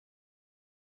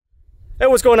Hey,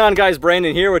 what's going on, guys?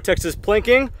 Brandon here with Texas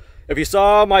Plinking. If you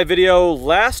saw my video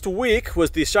last week,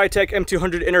 was the ShyTech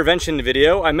M200 intervention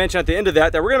video. I mentioned at the end of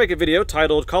that we're gonna make a video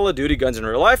titled Call of Duty Guns in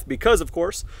Real Life because, of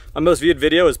course, my most viewed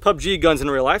video is PUBG Guns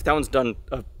in Real Life. That one's done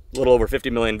a little over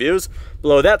 50 million views.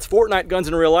 Below that's Fortnite Guns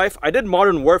in Real Life. I did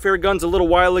Modern Warfare Guns a little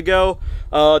while ago.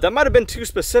 That might have been too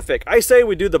specific. I say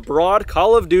we do the broad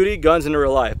Call of Duty Guns in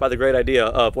Real Life by the great idea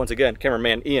of, once again,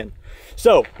 cameraman Ian.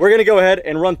 So we're gonna go ahead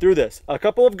and run through this. A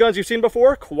couple of guns you've seen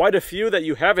before, quite a few that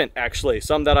you haven't actually,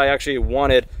 some that I actually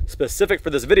wanted specific for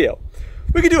this video.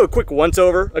 We could do a quick once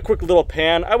over, a quick little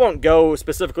pan. I won't go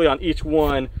specifically on each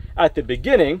one at the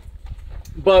beginning,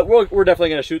 but we're definitely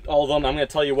gonna shoot all of them. I'm gonna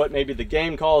tell you what maybe the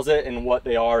game calls it and what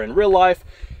they are in real life.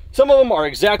 Some of them are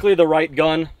exactly the right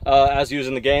gun as used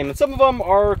in the game, and some of them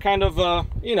are kind of,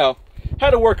 you know,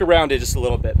 had to work around it just a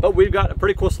little bit. But we've got a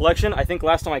pretty cool selection. I think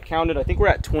last time I counted, I think we're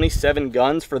at 27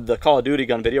 guns for the Call of Duty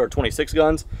gun video, or 26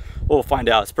 guns. We'll find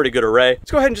out. It's a pretty good array.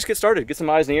 Let's go ahead and just get started. Get some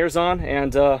eyes and ears on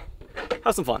and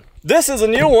have some fun. This is a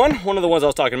new one of the ones I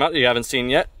was talking about that you haven't seen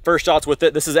yet. First shots with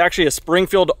it. This is actually a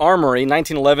Springfield Armory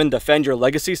 1911 Defend Your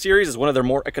Legacy series. It's one of their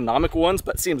more economic ones,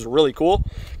 but seems really cool.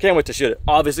 Can't wait to shoot it.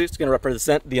 Obviously, it's going to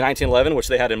represent the 1911, which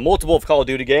they had in multiple of Call of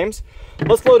Duty games.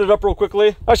 Let's load it up real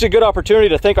quickly. Actually, a good opportunity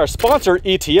to thank our sponsor,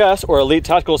 ETS, or Elite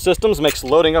Tactical Systems. Makes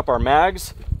loading up our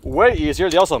mags way easier.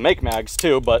 They also make mags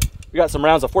too, but we got some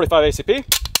rounds of 45 ACP.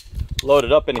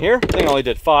 Loaded up in here. I think I only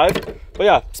did 5. But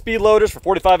yeah, speed loaders for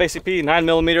 45 ACP,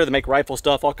 9mm. They make rifle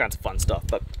stuff, all kinds of fun stuff.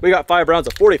 But we got 5 rounds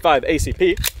of 45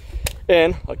 ACP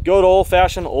in a good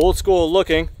old-fashioned, old-school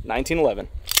looking 1911.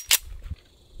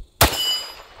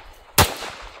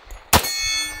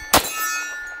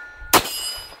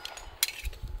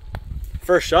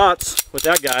 First shots with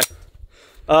that guy.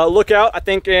 Look out, I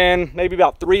think in maybe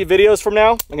about 3 videos from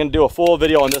now, I'm gonna do a full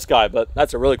video on this guy, but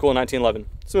that's a really cool 1911.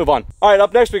 Let's move on. All right,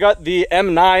 up next we got the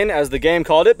M9, as the game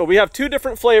called it, but we have 2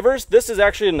 different flavors. This is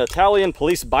actually an Italian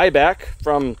police buyback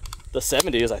from the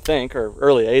 70s, I think, or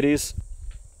early 80s.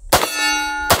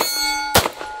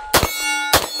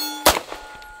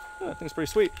 I think it's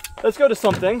pretty sweet. Let's go to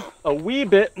something a wee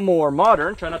bit more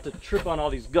modern. Try not to trip on all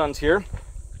these guns here.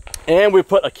 And we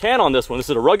put a can on this one. This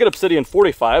is a Rugged Obsidian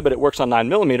 45, but it works on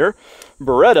 9mm.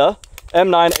 Beretta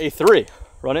M9A3,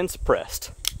 running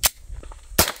suppressed.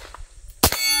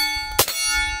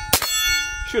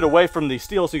 Shoot away from the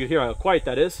steel so you can hear how quiet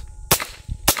that is.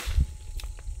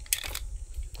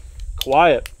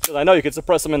 Quiet, because I know you can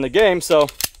suppress them in the game, so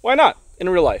why not in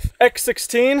real life?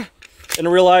 X16, in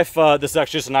real life, this is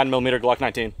actually just a 9mm Glock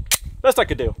 19. Best I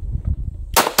could do.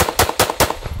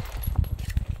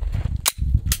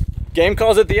 Game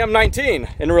calls it the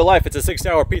M19. In real life, it's a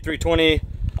 6-hour P320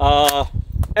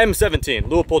 M17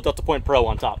 Leupold Delta Point Pro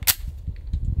on top.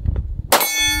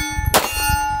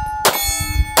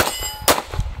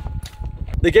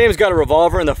 The game's got a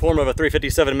revolver in the form of a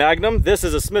 357 Magnum. This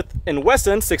is a Smith &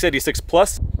 Wesson 686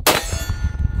 Plus.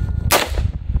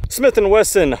 Smith &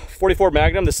 Wesson 44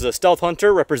 Magnum. This is a Stealth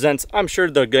Hunter. Represents, I'm sure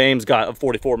the game's got a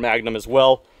 44 Magnum as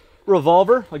well.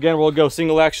 Revolver. Again, we'll go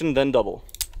single action, then double.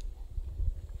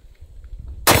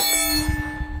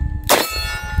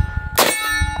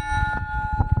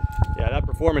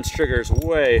 Performance triggers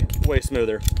way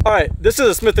smoother. All right, this is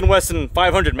a Smith & Wesson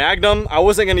 500 Magnum. I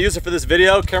wasn't going to use it for this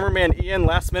video. Cameraman Ian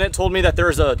last minute told me that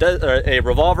there's a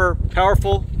revolver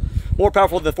more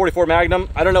powerful than the 44 Magnum.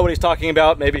 I don't know what he's talking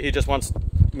about. Maybe he just wants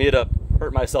me to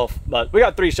hurt myself. But we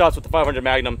got 3 shots with the 500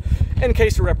 Magnum in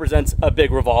case it represents a big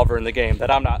revolver in the game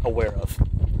that I'm not aware of.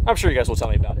 I'm sure you guys will tell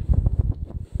me about it.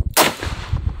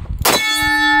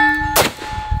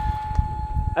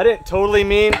 I didn't totally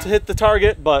mean to hit the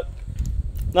target, but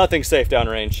nothing's safe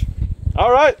downrange. All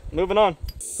right, moving on.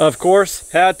 Of course,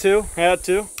 had to.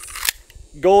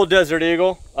 Gold Desert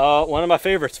Eagle, one of my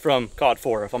favorites from COD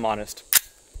 4, if I'm honest.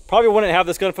 Probably wouldn't have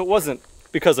this gun if it wasn't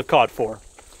because of COD 4.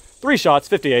 3 shots,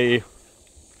 50 AE.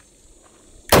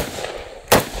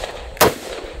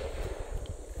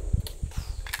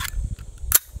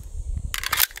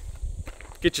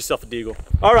 Get yourself a deagle.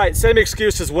 All right, same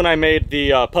excuse as when I made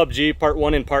the PUBG Part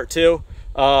 1 and Part 2.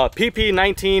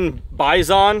 PP19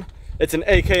 Bison. It's an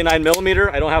AK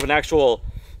 9mm. I don't have an actual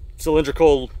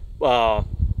cylindrical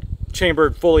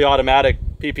chambered fully automatic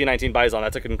PP19 Bison.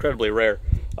 That's incredibly rare.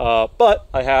 But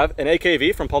I have an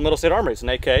AKV from Palmetto State Armory. It's an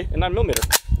AK and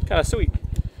 9mm. Kind of sweet.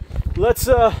 Let's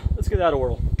get that a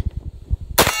whirl.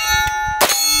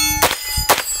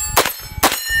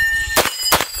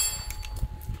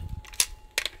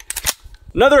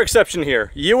 Another exception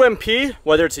here, UMP,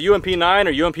 whether it's a UMP-9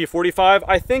 or UMP-45,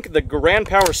 I think the Grand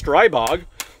Power Strybog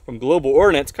from Global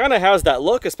Ordnance kind of has that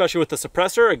look, especially with the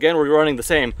suppressor. Again, we're running the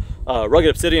same rugged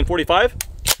obsidian 45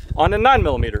 on a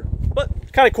 9mm.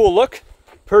 But kind of cool look,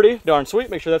 pretty darn sweet.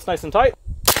 Make sure that's nice and tight.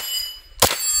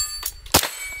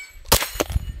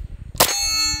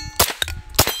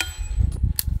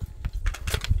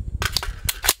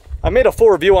 I made a full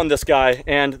review on this guy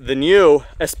and the new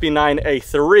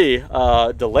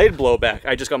SB9A3 delayed blowback.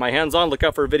 I just got my hands on. Look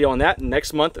out for a video on that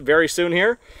next month, very soon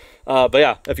here. But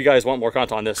yeah, if you guys want more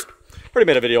content on this, already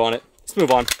made a video on it. Let's move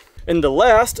on. In the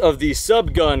last of the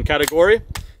sub gun category,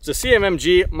 it's a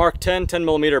CMMG Mark 10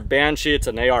 10mm Banshee. It's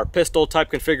an AR pistol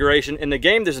type configuration. In the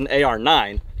game, there's an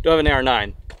AR9. Do I have an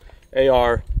AR9?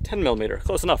 AR 10mm.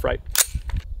 Close enough, right?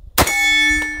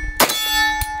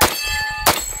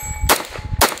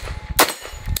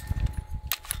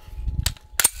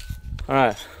 All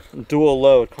right, dual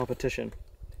load competition.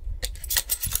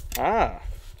 Ah,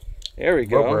 there we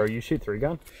go. Whoa, bro, you shoot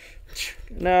 3-gun?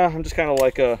 Nah, I'm just kind of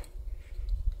like a,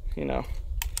 you know,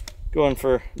 going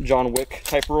for John Wick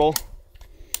type role.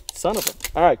 Son of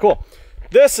a. All right, cool.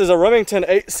 This is a Remington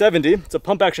 870. It's a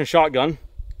pump action shotgun.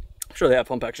 I'm sure they have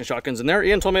pump action shotguns in there.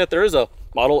 Ian told me that there is a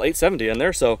model 870 in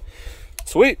there, so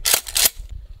sweet.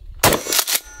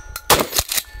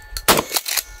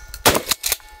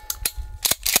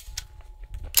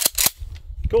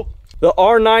 Cool. The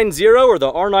R90 or the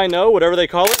R90, whatever they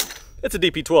call it, it's a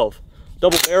DP12.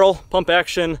 Double barrel, pump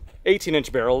action,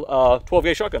 18-inch barrel,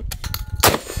 12-gauge shotgun.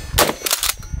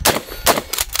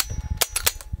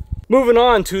 Moving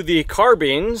on to the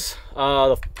carbines,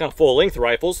 the kind of full-length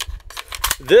rifles.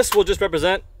 This will just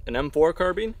represent an M4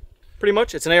 carbine, pretty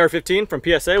much. It's an AR-15 from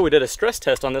PSA. We did a stress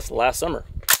test on this last summer.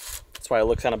 That's why it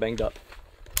looks kind of banged up.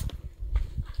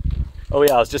 Oh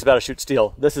yeah, I was just about to shoot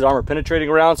steel. This is armor penetrating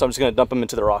round, so I'm just gonna dump them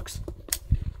into the rocks.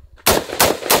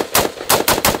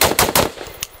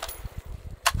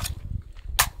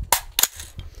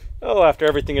 Oh, after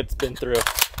everything it's been through,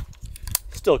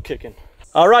 still kicking.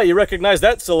 All right, you recognize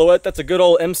that silhouette. That's a good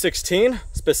old M16.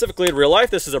 Specifically in real life,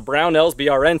 this is a Brownells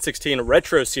BRN 16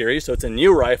 Retro Series, so it's a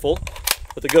new rifle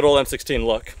with a good old M16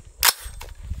 look.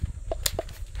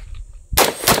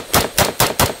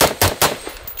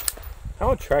 How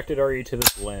attracted are you to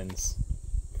this lens?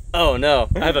 Oh no,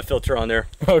 I have a filter on there.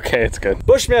 Okay, it's good.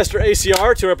 Bushmaster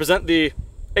ACR to represent the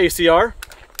ACR.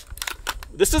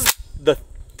 This is the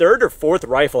 3rd or 4th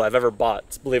rifle I've ever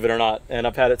bought, believe it or not. And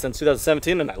I've had it since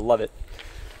 2017 and I love it.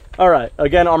 All right,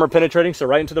 again, armor penetrating, so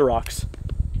right into the rocks.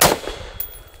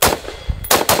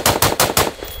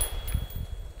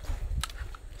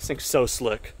 This thing's so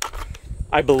slick.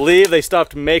 I believe they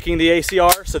stopped making the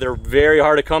ACR, so they're very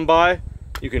hard to come by.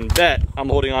 You can bet I'm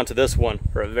holding on to this one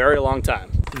for a very long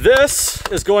time. This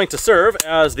is going to serve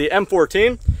as the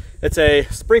M14. It's a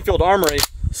Springfield Armory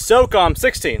SOCOM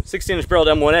 16, 16-inch barreled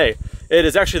M1A. It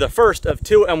is actually the first of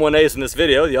 2 M1As in this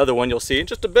video. The other one you'll see in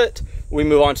just a bit when we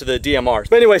move on to the DMRs.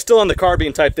 But anyway, still on the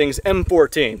carbine type things,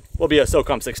 M14 will be a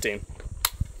SOCOM 16.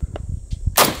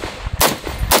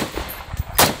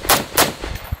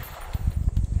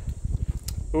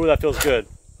 Ooh, that feels good.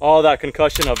 All that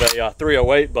concussion of a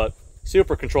 308, but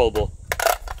super controllable.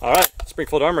 All right,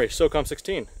 Springfield Armory, SOCOM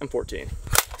 16, M14.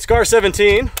 SCAR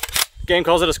 17, game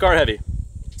calls it a SCAR Heavy.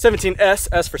 17S,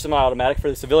 S for semi-automatic for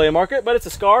the civilian market, but it's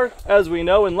a SCAR as we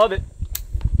know and love it.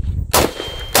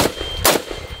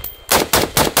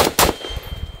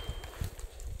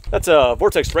 That's a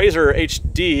Vortex Razor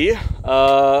HD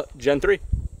Gen 3,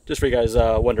 just for you guys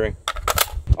wondering.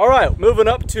 All right, moving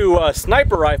up to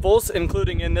sniper rifles,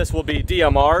 including in this will be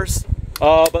DMRs,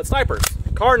 but snipers.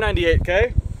 Kar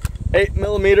 98K,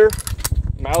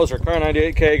 8mm Mauser Kar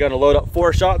 98K. Gonna load up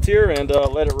 4 shots here and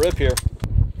let it rip here.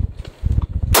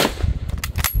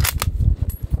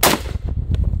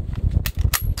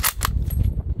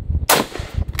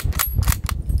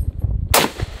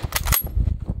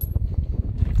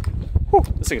 Whew,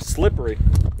 this thing's slippery.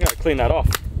 You gotta clean that off.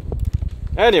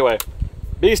 Anyway,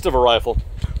 beast of a rifle.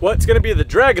 What's gonna be the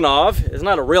Dragunov is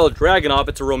not a real Dragunov,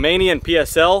 it's a Romanian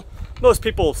PSL. Most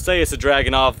people say it's a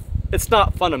Dragunov. It's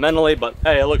not fundamentally, but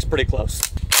hey, it looks pretty close.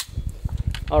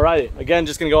 Alrighty, again,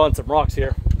 just gonna go on some rocks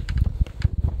here.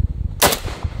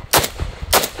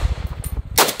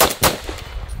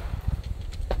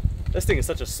 This thing is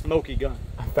such a smoky gun.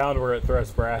 I found where it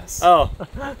throws brass. Oh,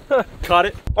 caught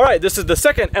it. All right, this is the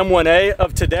second M1A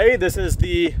of today. This is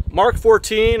the Mark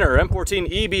 14 or M14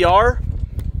 EBR.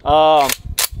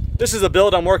 This is a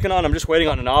build I'm working on. I'm just waiting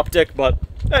on an optic, but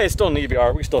hey, it's still an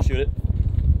EBR. We can still shoot it.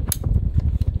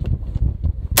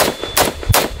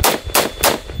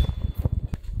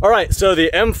 All right, so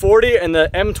the M40 and the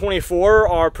M24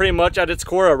 are pretty much at its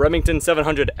core a Remington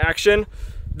 700 action.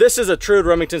 This is a true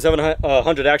Remington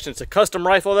 700 action. It's a custom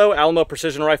rifle though, Alamo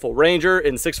Precision Rifle Ranger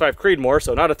in 6.5 Creedmoor,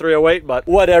 so not a 308, but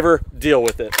whatever, deal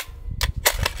with it.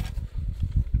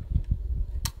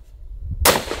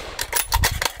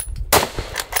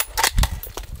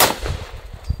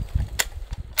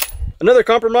 Another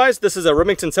compromise, this is a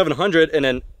Remington 700 in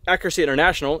an Accuracy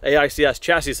International AICS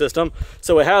chassis system,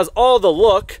 so it has all the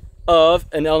look of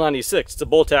an L96. It's a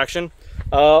bolt action,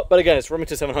 but again, it's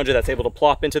Remington 700 that's able to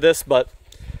plop into this, but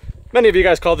many of you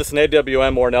guys call this an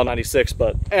AWM or an L96,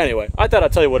 but anyway, I thought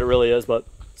I'd tell you what it really is, but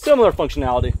similar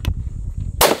functionality.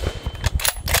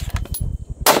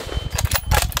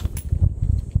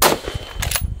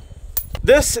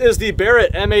 This is the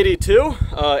Barrett M82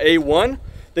 A1.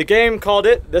 The game called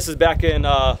it, this is back in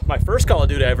my first Call of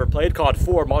Duty I ever played, called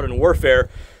 4 Modern Warfare.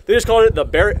 They just called it the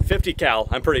Barrett 50 cal,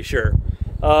 I'm pretty sure.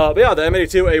 But yeah, the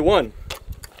M82 A1.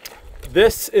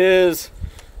 This is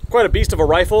quite a beast of a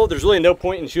rifle. There's really no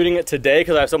point in shooting it today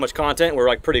because I have so much content. We're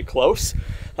like pretty close.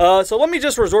 So let me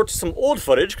just resort to some old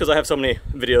footage because I have so many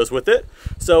videos with it.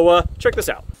 So check this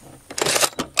out.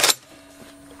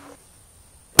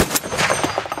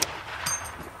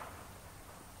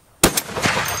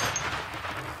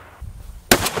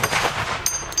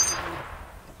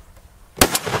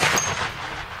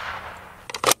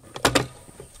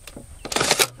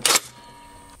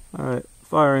 All right,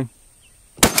 firing.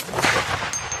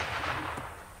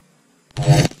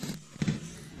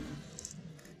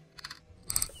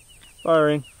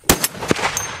 Firing.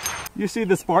 You see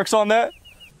the sparks on that?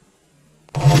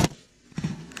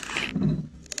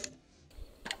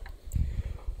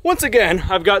 Once again,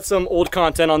 I've got some old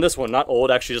content on this one. Not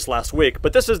old, actually just last week.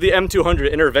 But this is the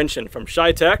M200 Intervention from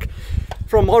ShyTech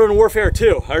from Modern Warfare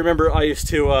 2. I remember I used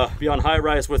to be on high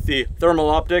rise with the thermal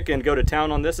optic and go to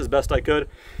town on this as best I could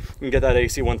and get that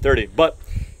AC 130. But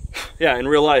yeah, in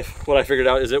real life, what I figured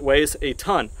out is it weighs a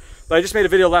ton. But I just made a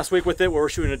video last week with it where we're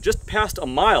shooting it just past a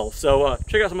mile. So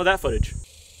check out some of that footage.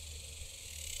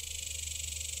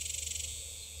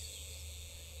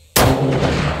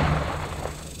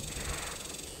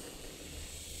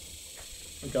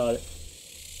 I got it.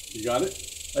 You got it?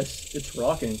 It's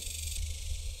rocking.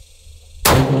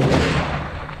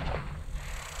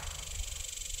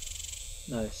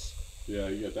 Nice. Yeah,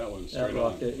 you got that one straight That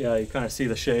rocked on. it. Yeah, you kind of see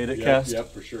the shade it Yep, cast.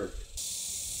 yep, for sure.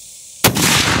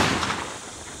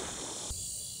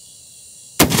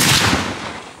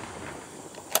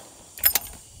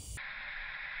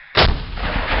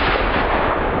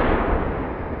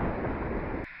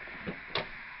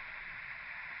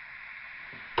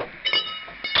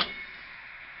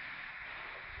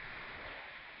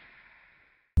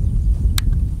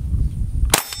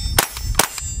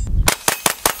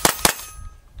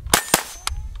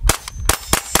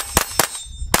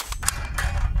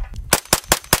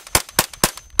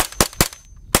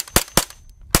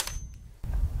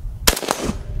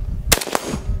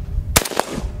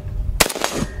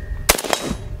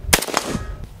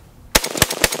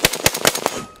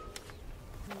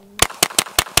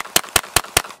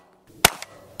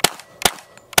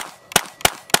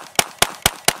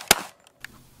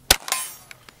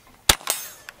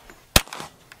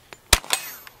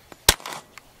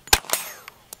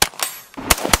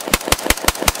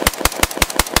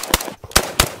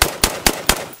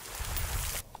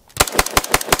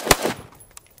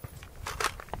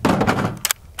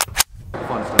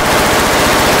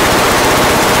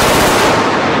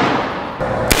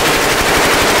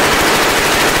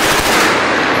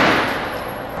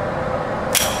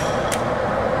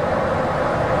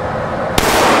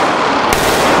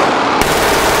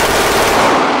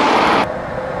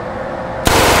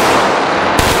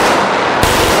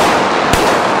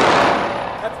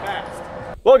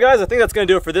 Well guys, I think that's going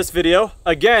to do it for this video.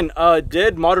 Again,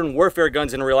 did Modern Warfare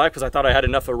guns in real life because I thought I had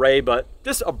enough array, but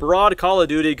just a broad Call of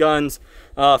Duty guns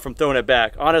from throwing it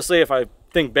back. Honestly, if I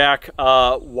think back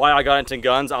why I got into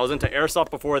guns, I was into airsoft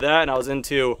before that, and I was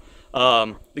into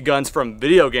the guns from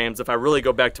video games if I really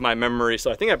go back to my memory. So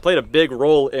I think I played a big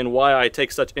role in why I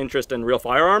take such interest in real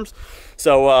firearms.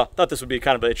 So thought this would be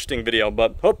kind of an interesting video,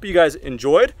 but hope you guys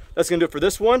enjoyed. That's gonna do it for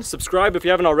this one. Subscribe if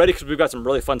you haven't already because we've got some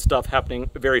really fun stuff happening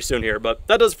very soon here. But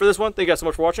that does it for this one. Thank you guys so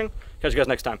much for watching. Catch you guys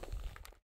next time.